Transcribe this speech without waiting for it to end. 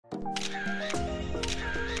Hello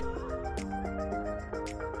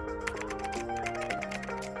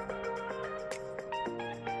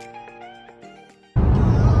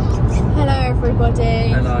everybody.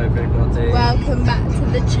 Hello everybody. Welcome back to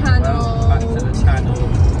the channel. Welcome back to the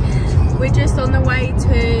channel. We're just on the way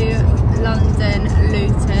to London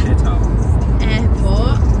Luton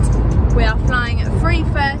Airport. We are flying at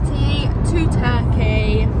 3:30 to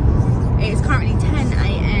Turkey. It's currently 10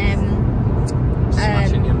 AM.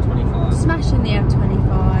 Smashing the M25. Smashing the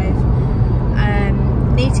M25.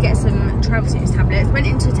 Need to get some travel suits tablets. Went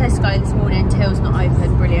into Tesco this morning. Till's not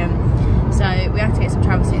open. Brilliant. So we have to get some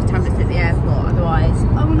travel suits tablets at the airport. Otherwise,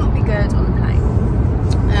 I will not be good on the plane.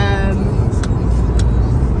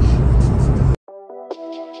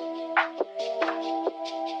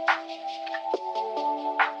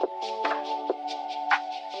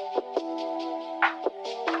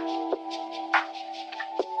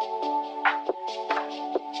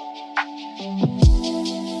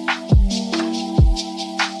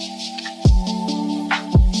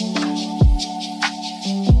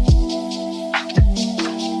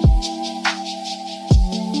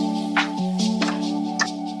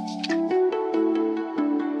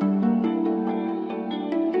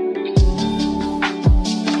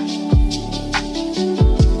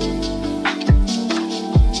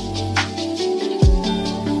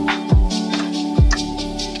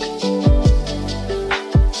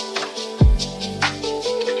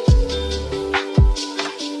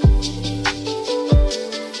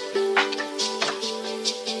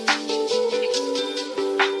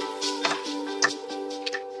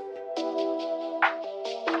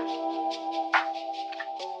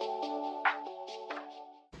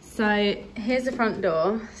 So here's the front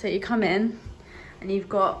door. So you come in and you've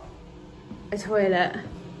got a toilet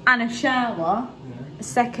and a shower, a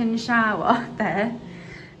second shower there.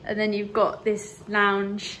 And then you've got this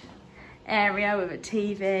lounge area with a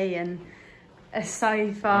TV and a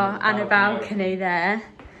sofa and a balcony there.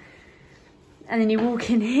 And then you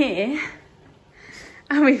walk in here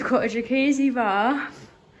and we've got a jacuzzi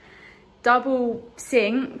bath, double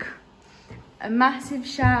sink, a massive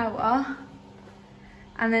shower,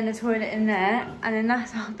 and then a toilet in there, and then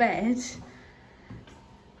that's our bed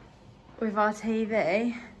with our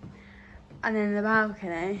TV, and then the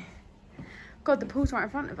balcony. God, the pool's right in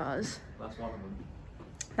front of us. That's one of them.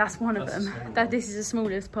 That's one of them. This is the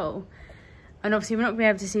smallest pool. And obviously we're not going to be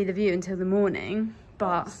able to see the view until the morning,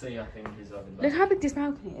 but See, I think is look how big this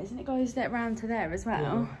balcony is, and it goes round to there as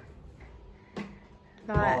well. Yeah.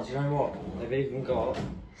 Like, Oh, do you know what? They've even got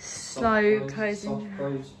slow closing. soft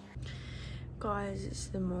close. Guys, it's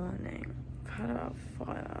the morning. I've had about 5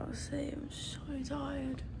 hours sleep. I'm so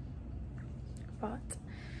tired. But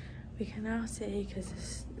we can now see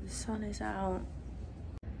because the sun is out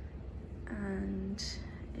and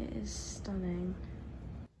it is stunning.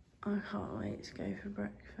 I can't wait to go for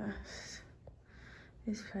breakfast.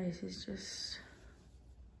 This place is just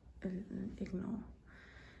ignore.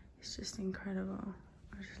 It's just incredible.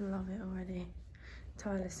 I just love it already.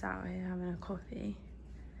 Tyler's out here having a coffee.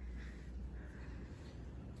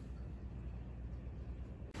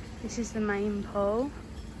 This is the main pool,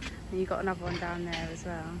 and you've got another one down there as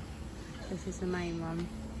well. This is the main one.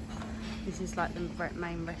 This is like the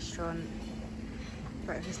main restaurant.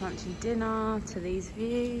 Breakfast, lunch and dinner to these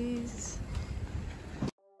views.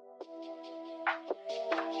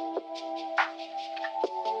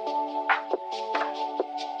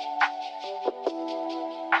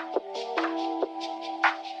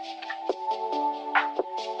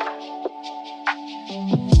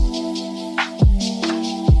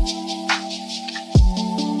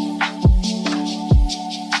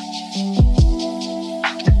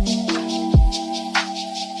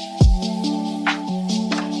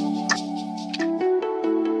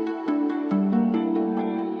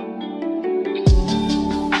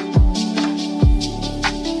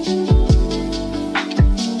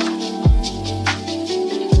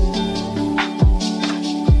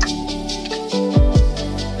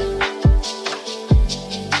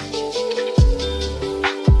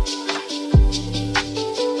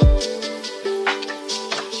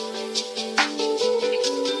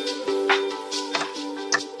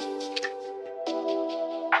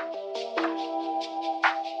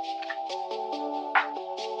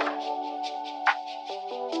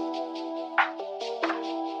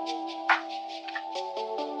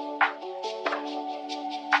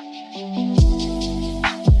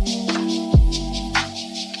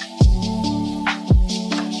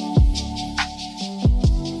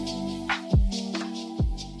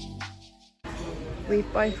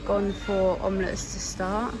 We've both gone for omelettes to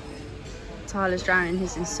start. Tyler's drowning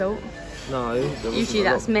his in salt. No, there wasn't Usually a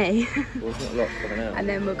that's lot. me. There wasn't a lot coming out. And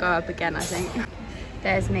then we'll go up again, I think.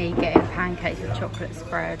 There's me getting pancakes with chocolate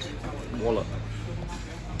spread. Wallop.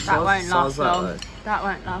 That won't last long. Though? That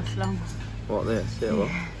won't last long. What, this? Yeah, what?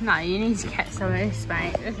 No, you need to get some of this,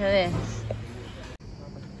 mate. Look at this.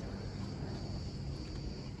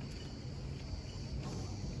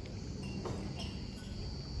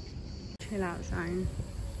 Chill out zone.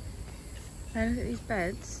 Hey, look at these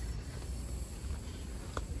beds.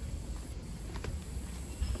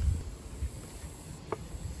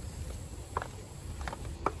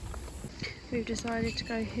 We've decided to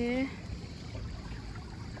go here.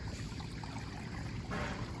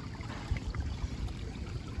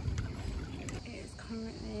 It's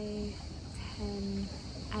currently 10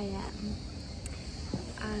 AM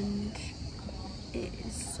and it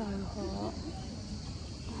is so hot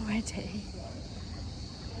already.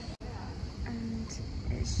 And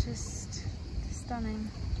it's just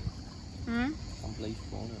stunning.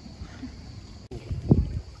 Unbelievable, isn't it?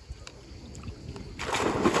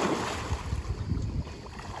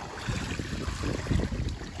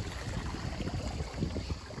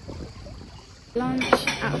 Lunch,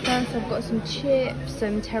 at first I've got some chips,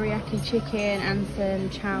 some teriyaki chicken and some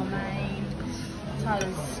chow mein.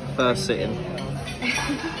 Tyler's First sitting.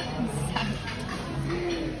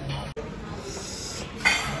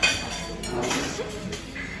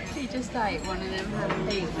 He just ate one of them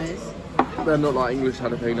jalapenos. They're not like English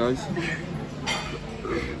jalapenos.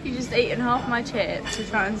 You just eaten half my chip to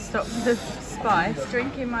try and stop the spice,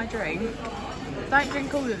 drinking my drink. Don't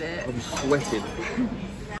drink all of it. I'm sweating.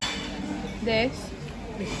 This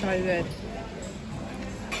is so good.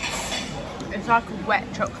 It's like a wet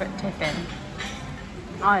chocolate tiffin.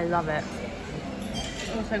 I love it.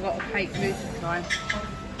 Also got a cake mousse to try.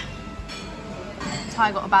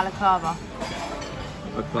 Ty got a balaclava.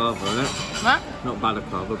 Baklava, innit? What? Not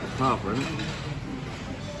balaclava, baklava, innit?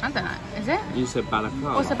 I don't know. Is it? You said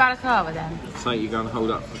balaclava. What's a balaclava then? So you go and hold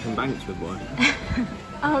up fucking banks with one.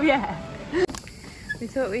 Oh yeah. We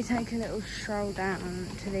thought we'd take a little stroll down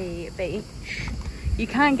to the beach. You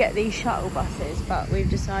can get these shuttle buses, but we've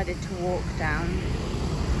decided to walk down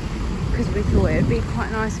because we thought it would be quite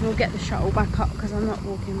nice, and we'll get the shuttle back up because I'm not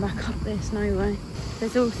walking back up this, no way.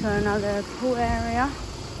 There's also another pool area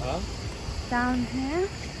down here.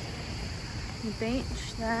 The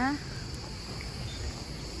beach there.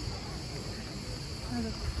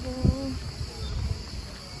 Another pool.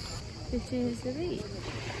 This is the beach.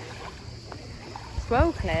 It's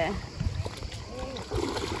well clear.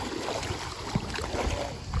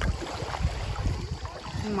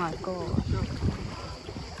 Oh my god.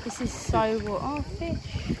 This is so what? Oh,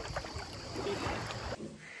 fish.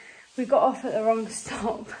 We got off at the wrong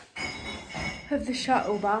stop of the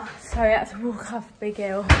shuttle bus, so we had to walk up a big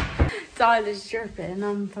hill. Tyler's dripping,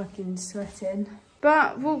 I'm fucking sweating.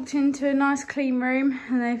 But walked into a nice clean room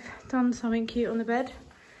and they've done something cute on the bed.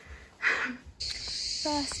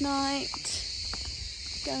 First night,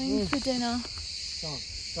 going for dinner.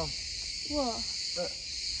 John. What?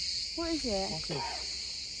 What is it? What's this?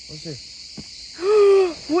 What's this?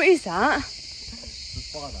 What is that? The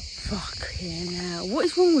spider. Fucking hell. What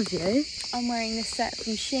is wrong with you? I'm wearing this set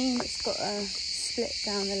from Shein. It's got a split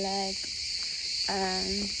down the leg.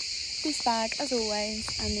 This bag, as always,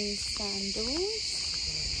 and these sandals.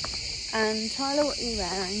 And Tyler, what are you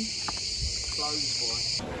wearing?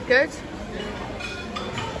 Clothes, boy. Good?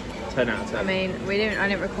 10 out of 10. I mean, I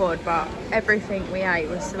didn't record, but everything we ate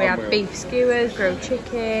was, we had Unreal. beef skewers, grilled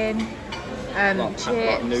chicken, chips,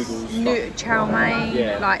 like noodles, chow mein,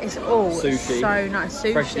 yeah. like it's all Sushi. so nice.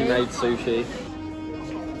 Sushi. Freshly made sushi.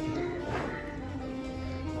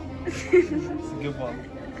 It's a good one.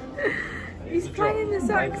 He's playing the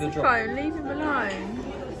saxophone, leave him alone.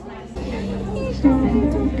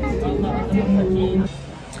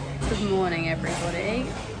 Good morning, everybody.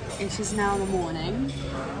 It is now the morning.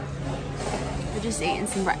 We're just eating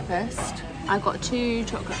some breakfast. I got 2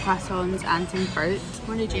 chocolate croissants and some fruit.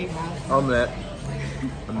 What did you have? Omelette.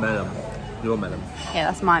 A melon. Your melon. Yeah,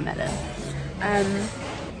 that's my melon.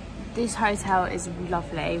 This hotel is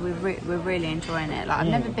lovely. We're really enjoying it. Like I've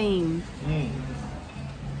never been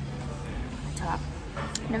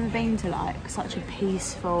to like such a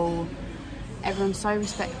peaceful. Everyone's so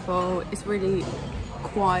respectful. It's really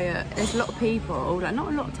quiet. There's a lot of people. Like not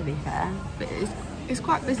a lot to be fair, but it's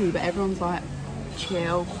quite busy. But everyone's like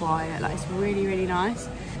chill, quiet. Like it's really really nice.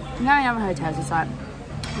 You know, in other hotels, it's like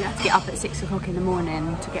you have to get up at 6 o'clock in the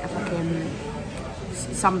morning to get a fucking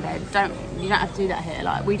sunbed. You don't have to do that here.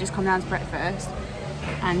 Like we just come down to breakfast,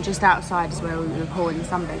 and just outside is where the pool and the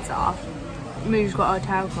sunbeds are. We've got our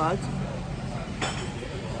towel cards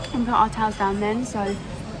and put our towels down then. So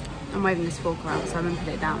I'm waving this fork around, so I'm gonna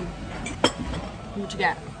put it down. What'd you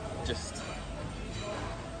get? Just...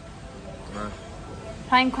 I don't know.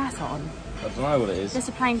 Plain croissant. I don't know what it is. Just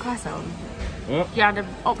a plain croissant. What? You had an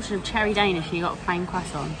option of cherry Danish and you got a plain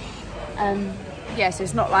croissant. Yeah, so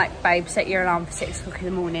it's not like, babe, set your alarm for 6 o'clock in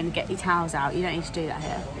the morning and get your towels out. You don't need to do that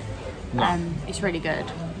here. No. It's really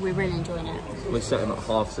good. We're really enjoying it. We're setting at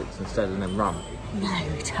 6:30 instead and then run. No,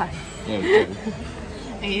 we don't. Yeah, we do.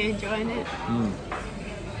 Are you enjoying it?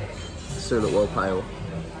 Still look well pale.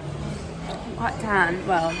 Quite tan.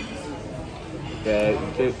 Well, yeah,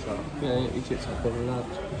 you chipped up. Yeah, you chipped up on the lad.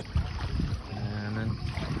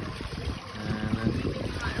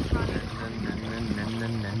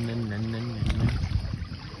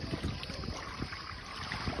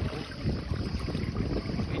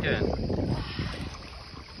 What are you doing?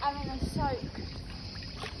 I'm in a soak.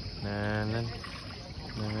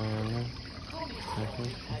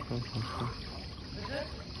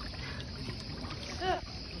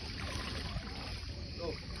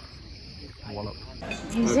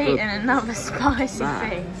 He's eating another spicy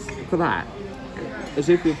thing. Look at that. As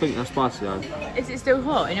if you think that's spicy though. Is it still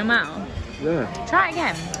hot in your mouth? Yeah. Try it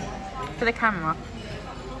again. For the camera.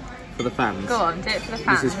 For the fans. Go on, do it for the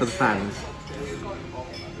fans. This is for the fans.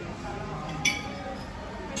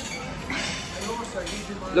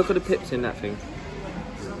 Look at the pips in that thing.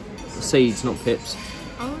 The seeds, not pips.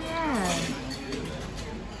 Oh yeah.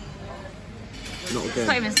 Not It's again.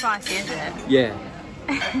 not even spicy, is it? Yeah.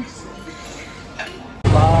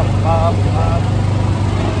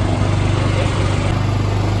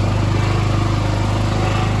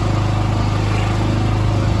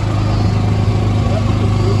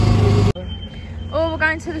 Oh, we're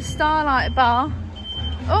going to the Starlight Bar.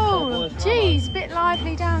 Oh, geez, a bit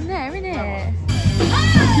lively down there, isn't it?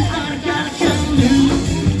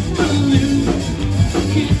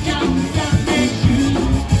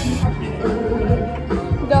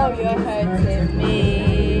 No, you're hurting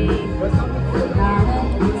me.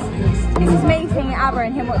 This is me singing ABBA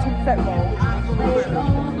and him watching football.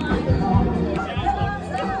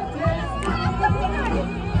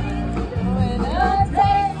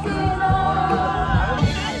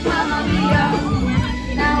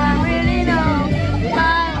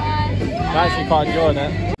 I'm actually quite enjoying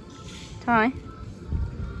it. Ty.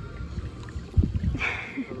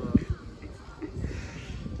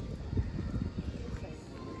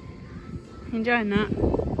 Enjoying that.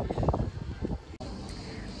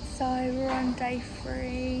 So we're on day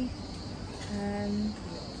 3. I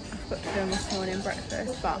forgot to film this morning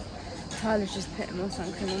breakfast, but Tyler's just putting more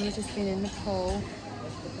sun cream on. We've just been in the pool.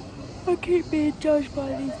 I keep being judged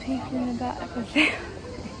by these people in the back for filming.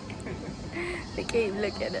 They keep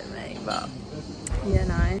looking at me, but you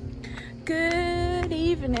know. Good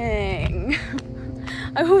evening.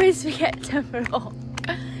 I always forget to vlog.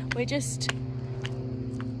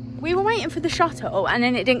 We were waiting for the shuttle and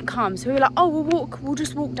then it didn't come, so we were like, oh, we'll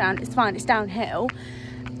just walk down, it's fine, it's downhill.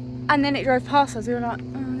 And then it drove past us, we were like,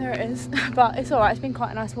 oh, there it is. But it's alright, it's been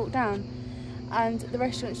quite a nice walk down. And the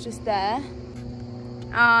restaurant's just there.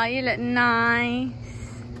 Oh, you look nice.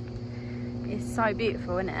 It's so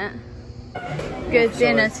beautiful, isn't it? Good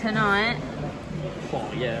dinner tonight.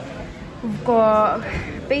 Oh, yeah. We've got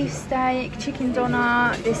beef steak, chicken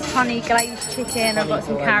doner, this honey glazed chicken. I've got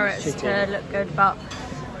some carrots to look good, but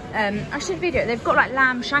I should video it. They've got like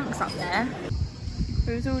lamb shanks up there.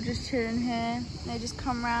 We was all just chilling here. They just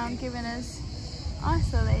come round giving us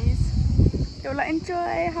ice lollies. They were like,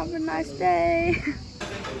 enjoy, have a nice day.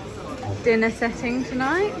 Dinner setting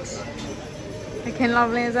tonight. Looking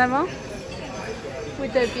lovely as ever.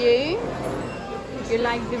 With the view. You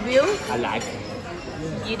like the view? I like.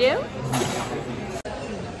 You do?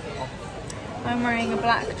 I'm wearing a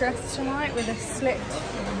black dress tonight with a slit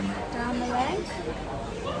down the leg.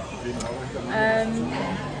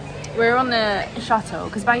 We're on the shuttle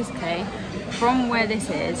because basically from where this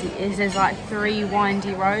is there's like 3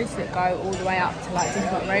 windy roads that go all the way up to like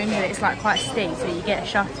different rooms, and it's like quite steep, so you get a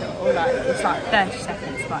shuttle, or like it's like 30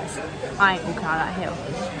 seconds, but I ain't walking out that hill.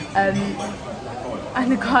 And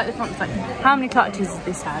the guy at the front was like, how many clutches has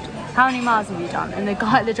this had? How many miles have you done? And the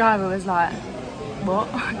driver was like, what?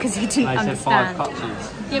 Because he didn't understand. 5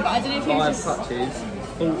 clutches. Yeah, but I don't know if he was just... 5 clutches,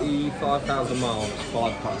 45,000 miles,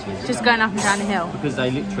 5 clutches. Just going up and down the hill. Because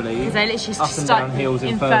they literally up and down down hills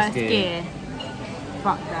in first gear.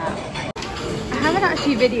 Fuck that. I haven't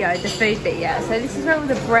actually videoed the food bit yet, so this is where all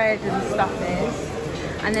the bread and stuff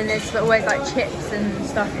is. And then there's always like chips and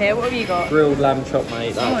stuff here. What have you got? Grilled lamb chop,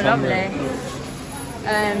 mate. Oh, lovely.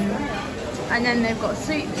 And then they've got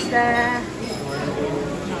soups there.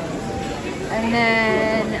 And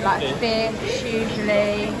then like fish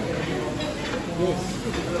usually.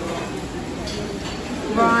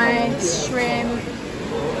 Rice, shrimp,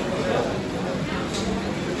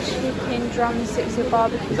 chicken drumsticks with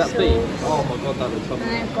barbecue sauce. Is that beef? Oh my god, that looks And unbelievable.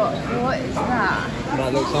 they've got, what is that?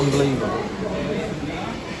 That looks unbelievable.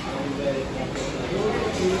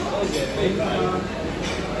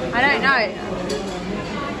 I don't know.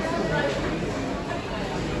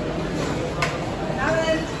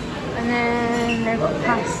 And then they've got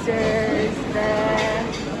pastas there,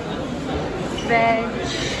 veg,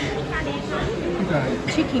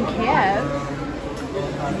 chicken Kiev,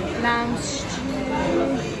 lamb stew,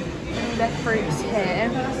 and their fruits here.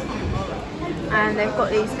 And they've got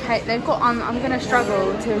these cake. They've got. I'm gonna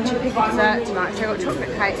struggle to pick a dessert tonight. So they've got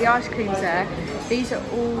chocolate cake. The ice cream's there. These are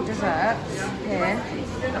all desserts here.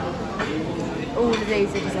 All of these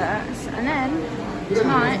are desserts. And then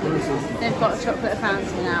tonight they've got a chocolate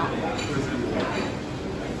fountain out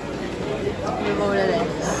with all of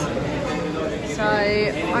this. So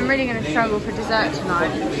I'm really gonna struggle for dessert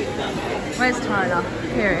tonight. Where's Tyler?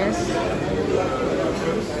 Here it is.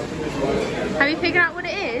 Have you figured out what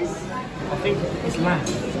it is? I think it's lamb.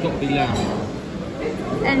 It's got to be lamb.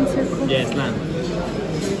 Yeah, it's lamb.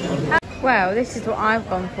 Well, this is what I've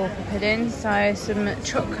gone for pudding. So some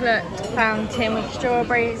chocolate fountain with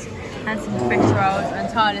strawberries and some fish rolls. And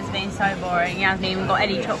Tyler's been so boring. He hasn't even got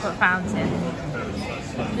any chocolate fountain.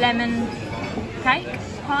 Lemon cake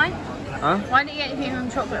pie. Huh? Why didn't you get anything from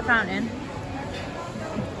chocolate fountain?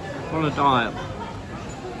 I'm on a diet.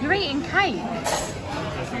 You're eating cake.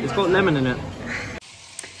 It's got lemon in it.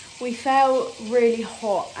 We felt really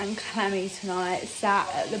hot and clammy tonight, sat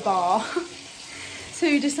at the bar. So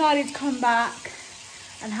we decided to come back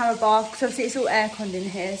and have a bath, because obviously it's all air-conned in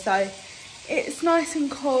here, so it's nice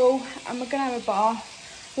and cool, and we're gonna have a bath,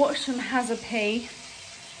 watch some Hazapee,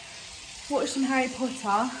 watch some Harry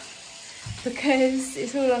Potter, because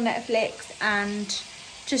it's all on Netflix, and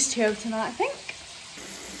just chill tonight, I think.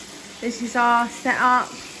 This is our setup,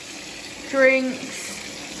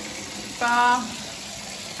 drinks, bath,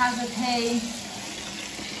 Hazapee.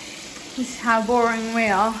 This is how boring we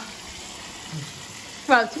are.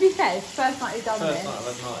 Well, to be fair, it's the first night we've done this.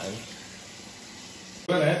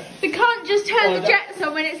 We can't just turn the jets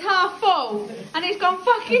on when it's half full and it's gone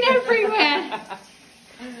fucking everywhere.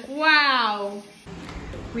 Wow.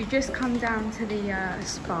 We've just come down to the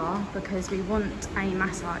spa because we want a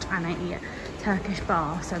massage and a Turkish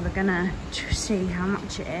bath. So we're gonna see how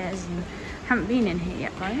much it is, and haven't been in here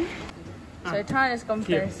yet though. So Tyler's gone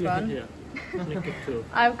for this one.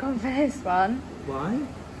 I've gone for this one. Why?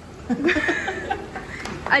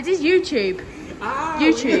 I did YouTube.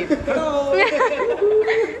 YouTube.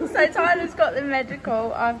 So Tyler's got the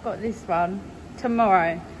medical, I've got this one.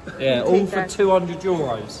 Tomorrow. Yeah, all for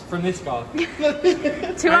 €200 from this bar.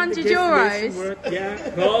 200 euros? Yeah.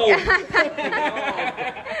 Oh.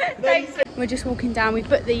 Thanks. We're just walking down. We've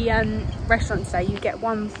booked the restaurant today. You get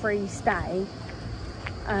one free stay.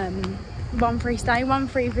 One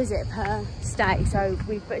free visit per stay. So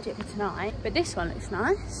we've booked it for tonight. But this one looks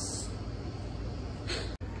nice.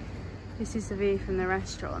 This is the view from the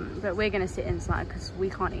restaurant, but we're going to sit inside because we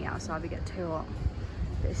can't eat outside, we get too hot.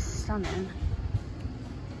 But it's stunning.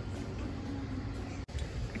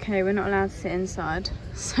 Okay, we're not allowed to sit inside,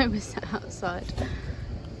 so we're sat outside.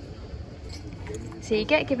 So you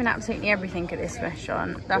get given absolutely everything at this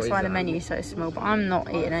restaurant. That's why the menu's so small, but I'm not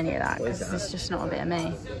eating any of that because it's just not a bit of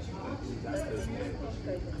me.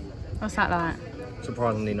 What's that like?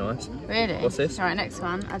 Surprisingly nice. Really? What's this? Alright, next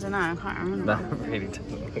one. I don't know, I can't remember. That really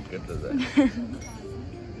doesn't look good, does it?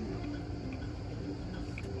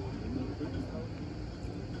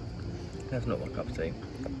 That's not my cup of tea.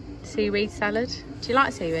 Seaweed salad. Do you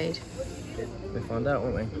like seaweed? We'll find out,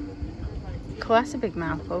 won't we? Cool, that's a big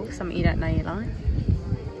mouthful. Something you don't know you like.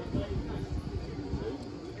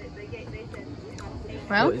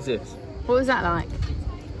 Well, What is this? what was that like?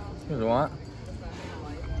 It's alright.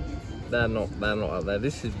 They're not up there.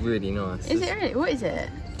 This is really nice. Is it really? What is it?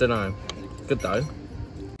 Dunno. Good though.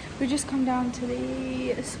 We've just come down to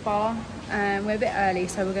the spa. We're a bit early,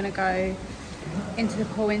 so we're going to go into the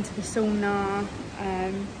pool, into the sauna,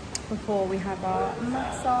 before we have our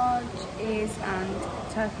massages and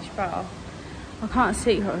Turkish bath. I can't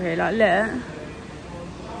see it properly, like look.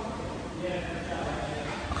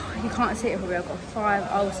 Oh, you can't see it properly. I've got 5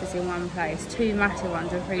 ulcers in one place, 2 massive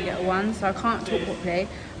ones and 3 little ones, so I can't talk properly,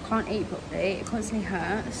 I can't eat properly, it constantly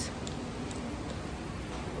hurts.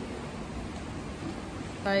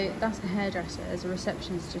 So that's the hairdressers, the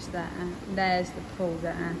reception's just there. There's the pool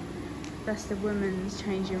there. That's the women's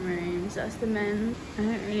changing rooms. That's the men's. I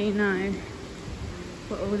don't really know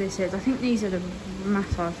what all this is. I think these are the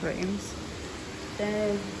massage rooms.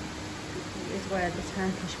 There's is where the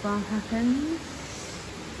Turkish bath happens.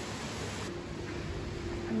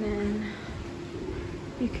 And then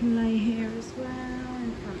you can lay here as well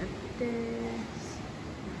in front of this.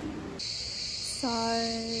 So,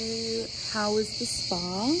 how was the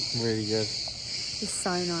spa? Really good. It's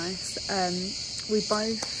so nice. We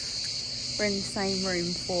both were in the same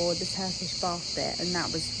room for the Turkish bath bit, and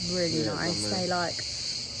that was really nice. They like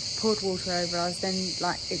poured water over us, then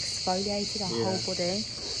like exfoliated our whole body,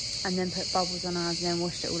 and then put bubbles on ours, and then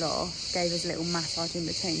washed it all off. Gave us a little massage in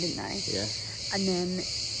between, didn't they? Yeah. And then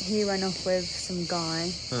he went off with some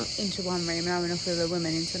guy into one room, and I went off with a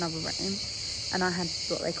woman into another room. And I had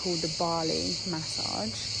what they call the Bali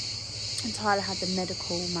massage, and Tyler had the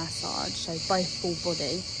medical massage, so both full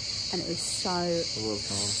body, and it was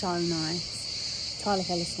so nice. Tyler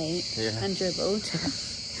fell asleep and dribbled.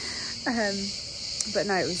 But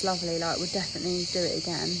no, it was lovely. Like, we'd definitely do it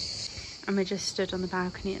again. And we just stood on the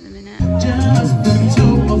balcony at the minute. Just the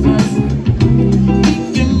two of us.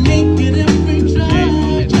 We can make it if we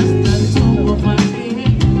try. Just the two of us.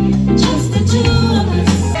 Just the two of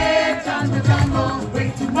us. Hey, time to rumble.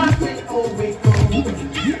 Wait to my way, oh wait, go.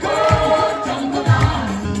 Go, jungle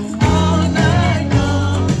line. All night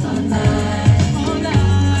long. All night. All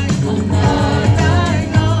night. All night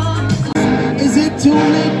long. Is it too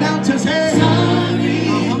late now to say sorry?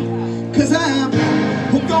 'Cause I'm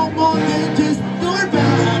hooked on more than just knowing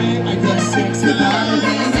about it. I got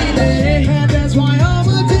 69 days, and that's why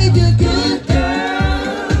I'ma take you good, girl.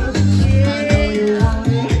 I know you want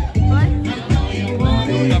it. I know you want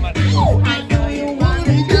it. I know you want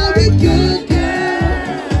it. You'll be good,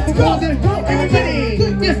 girl. Go, everybody.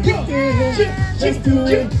 Let's go. Just do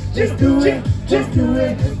it. Just do it. Just do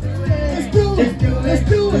it. Let's do it. Let's do it. Let's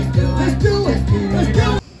do it. Let's do it. Let's do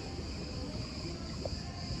it.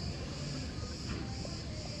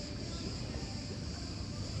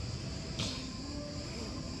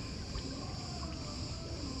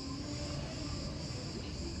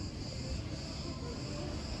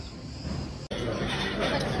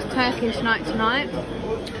 Turkish night tonight.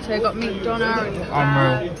 So we got McDonald's.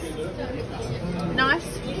 Unreal. Nice.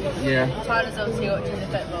 Yeah. Tyler's obviously watching the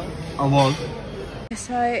football. I was.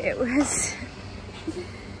 So it was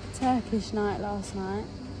Turkish night last night,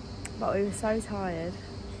 but we were so tired.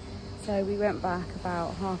 So we went back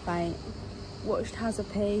about 8:30, watched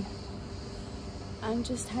Hazapee, and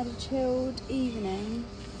just had a chilled evening,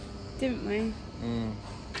 didn't we?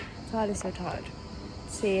 Tyler's so tired.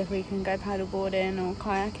 See if we can go paddleboarding or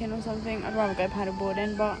kayaking or something. I'd rather go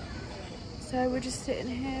paddleboarding, but so we're just sitting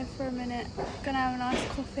here for a minute, gonna have a nice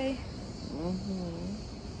coffee.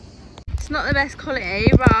 It's not the best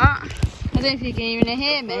quality, but I don't know if you can even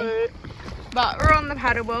hear me. But we're on the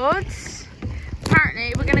paddleboards.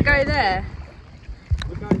 Apparently we're gonna go there.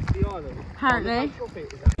 We're going to the island. Apparently.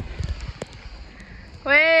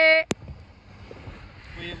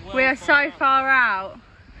 We are so far out.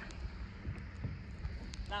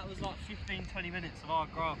 That was like 15-20 minutes of our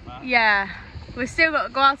graph, that. Yeah, we've still got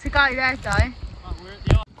a while to go there though. Right, we're at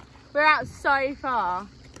the island. We're out so far.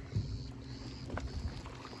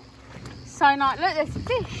 So nice. Look, there's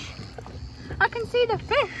fish. I can see the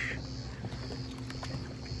fish.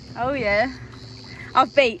 Oh yeah.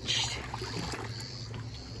 I've beached.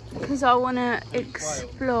 Because I want to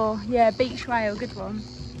explore. Whale. Yeah, beach whale, good one.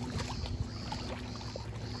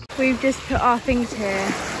 We've just put our things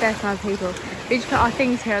here. There's my people. We just put our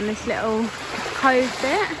things here on this little cove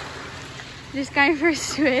bit. Just going for a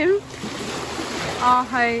swim. Our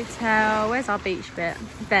hotel. Where's our beach bit?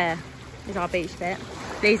 There is our beach bit.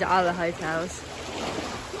 These are other hotels.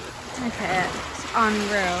 Look at it. It's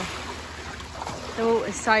unreal. The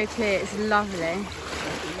water's so clear. It's lovely.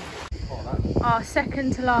 Our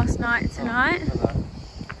second to last night tonight.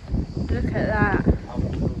 Look at that.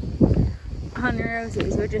 Unreal.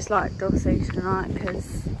 We're just like dossies tonight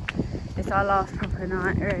because it's our last proper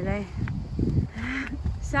night, really.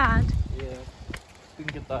 Sad. Yeah, it's been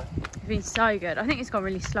good though. It's been so good. I think it's gone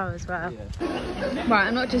really slow as well. Yeah. Right,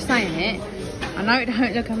 I'm not just saying it. I know it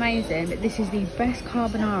don't look amazing, but this is the best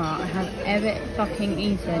carbonara I have ever fucking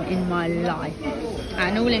eaten in my life.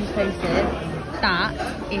 And all inclusive, that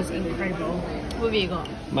is incredible. What have you got?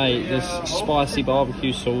 Mate, there's spicy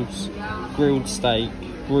barbecue sauce, grilled steak,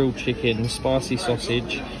 grilled chicken, spicy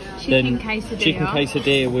sausage, Chicken then quesadilla. chicken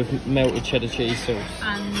quesadilla with melted cheddar cheese sauce,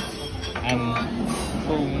 and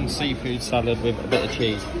prawn seafood salad with a bit of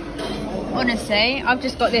cheese. Honestly, I've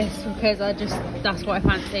just got this because that's what I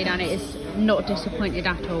fancied, and it is not disappointed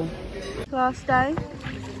at all. Last day.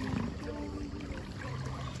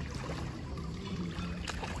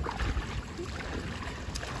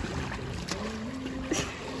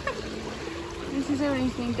 This is doing what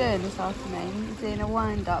he's been doing this afternoon. He's doing a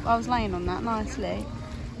wind up. I was laying on that nicely.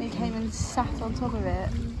 And he came and sat on top of it.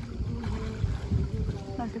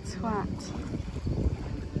 Like a twat.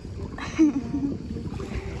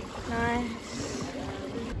 Nice.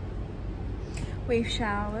 We've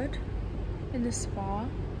showered in the spa.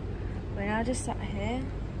 We're now just sat here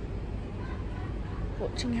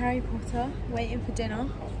watching Harry Potter, waiting for dinner.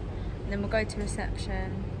 And then we'll go to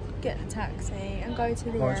reception, get the taxi and go to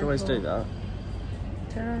the airport. Why do you always do that?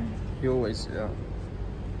 Don't know. You always do that.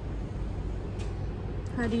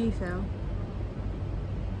 How do you feel?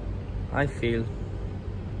 I'm feel.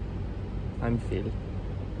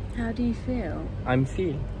 How do you feel? I'm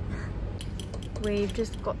feel. We've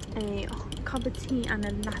just got a cup of tea and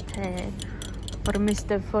a latte for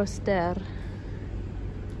Mr. Foster.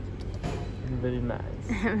 Very nice.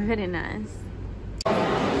 Very nice.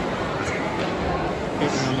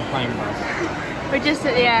 Getting on the plane bus. We're just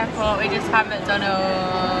at the airport. We just had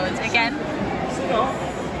McDonald's again.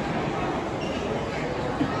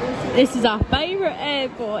 This is our favourite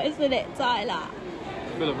airport, isn't it, Tyler?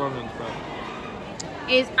 Full of Roman stuff.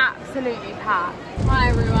 It's absolutely packed. Hi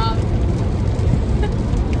everyone.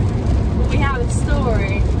 We have a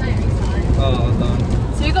story, don't we, Ty? Oh, no.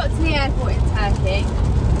 So we got to the airport in Turkey,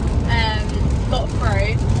 got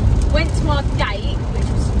through, went to our gate, which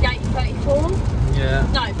was gate 34. Yeah.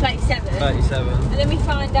 No, 37. 37. And then we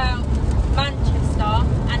found out Manchester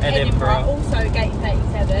and Edinburgh also at gate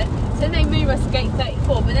 37. So then they move us to gate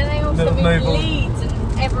 34, but then they also move Leeds and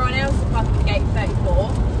everyone else to fucking gate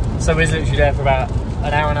 34. So we was literally there for about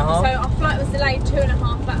an hour and a half? So our flight was delayed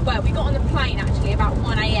 2.5 hours. Well, we got on the plane actually about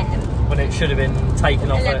 1 AM. When it should have been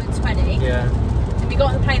taken off at 11:20. Yeah. And we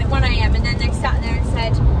got on the plane at 1 AM and then they sat there and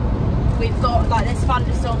said, we've got like this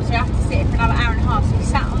thunderstorm, so we have to sit for another hour and a half. So we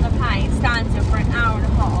sat on the plane, standstill for an hour and a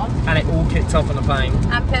half. And it all kicked off on the plane.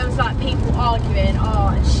 And there was like people arguing,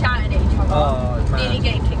 and shouting at each other. Oh, man. Nearly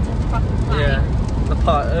getting kicked off the fucking plane. Yeah.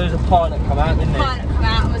 There was a pilot come out, didn't The it? pilot come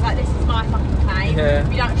out and was like, this is my fucking plane. Yeah.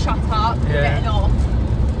 If you don't shut up, you're getting off.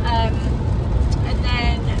 And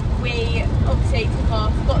then we obviously took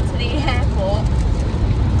off, got to the airport,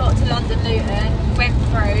 got to London Luton, went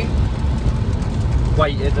through.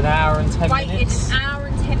 Waited an hour and 10 minutes. Waited an hour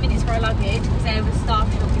and 10 minutes for our luggage because there was staff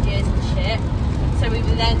shortages and shit. So we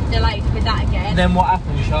were then delayed with that again. Then what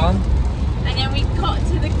happened, Sean? And then we got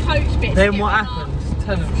to the coach bit. Then what happened?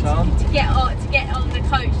 Tell them, Sean. To get on the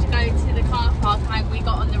coach to go to the car park, and we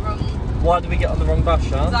got on the wrong. Why did we get on the wrong bus,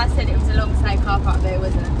 Sean? Because I said it was a long stay car park there,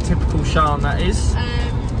 wasn't it? Typical Sean, that is.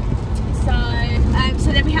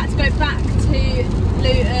 So then we had to go back to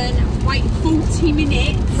Luton, wait 40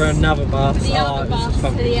 minutes for another bus. for the other bus to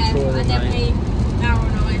the airport, and then we now we're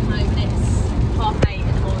on our way home, and it's 8:30 in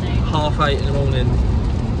the morning. 8:30 in the morning.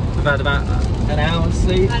 We've had about an hour's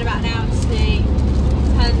sleep. We've had about an hour's sleep.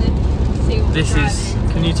 Turn the see what This is.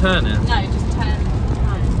 Can you turn it? No, just turn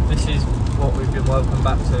home. This is what we've been welcomed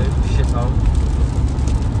back to. Shithole.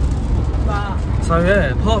 But So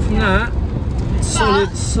yeah, apart from that,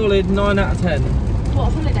 solid 9 out of 10.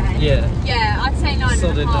 what, holiday? Yeah. Yeah, I'd say 9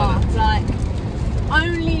 Solid and a half. 9. Like,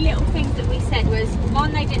 only little things that we said was,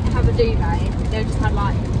 one, they didn't have a duvet. They just had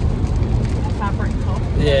like a fabric top.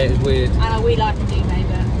 Yeah, it was weird. And we like a duvet,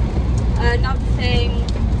 but another thing,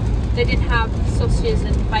 they didn't have sausages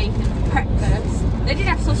and bacon for breakfast. They did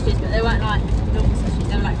have sausages, but they weren't like normal sausages,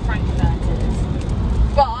 they were like frankfurters.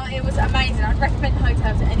 But it was amazing. I'd recommend the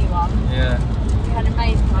hotel to anyone. Yeah. We had an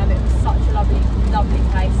amazing time. It was such a lovely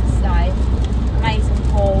place to stay. Amazing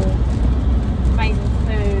pool, amazing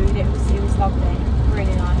food. It was lovely,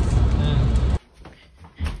 really nice.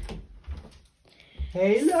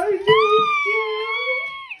 Hello,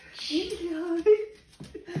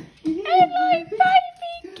 Hello,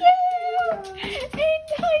 baby girl. Hello,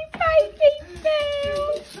 baby girl.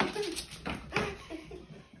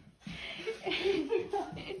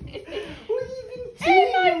 What have you been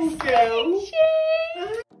doing, girl?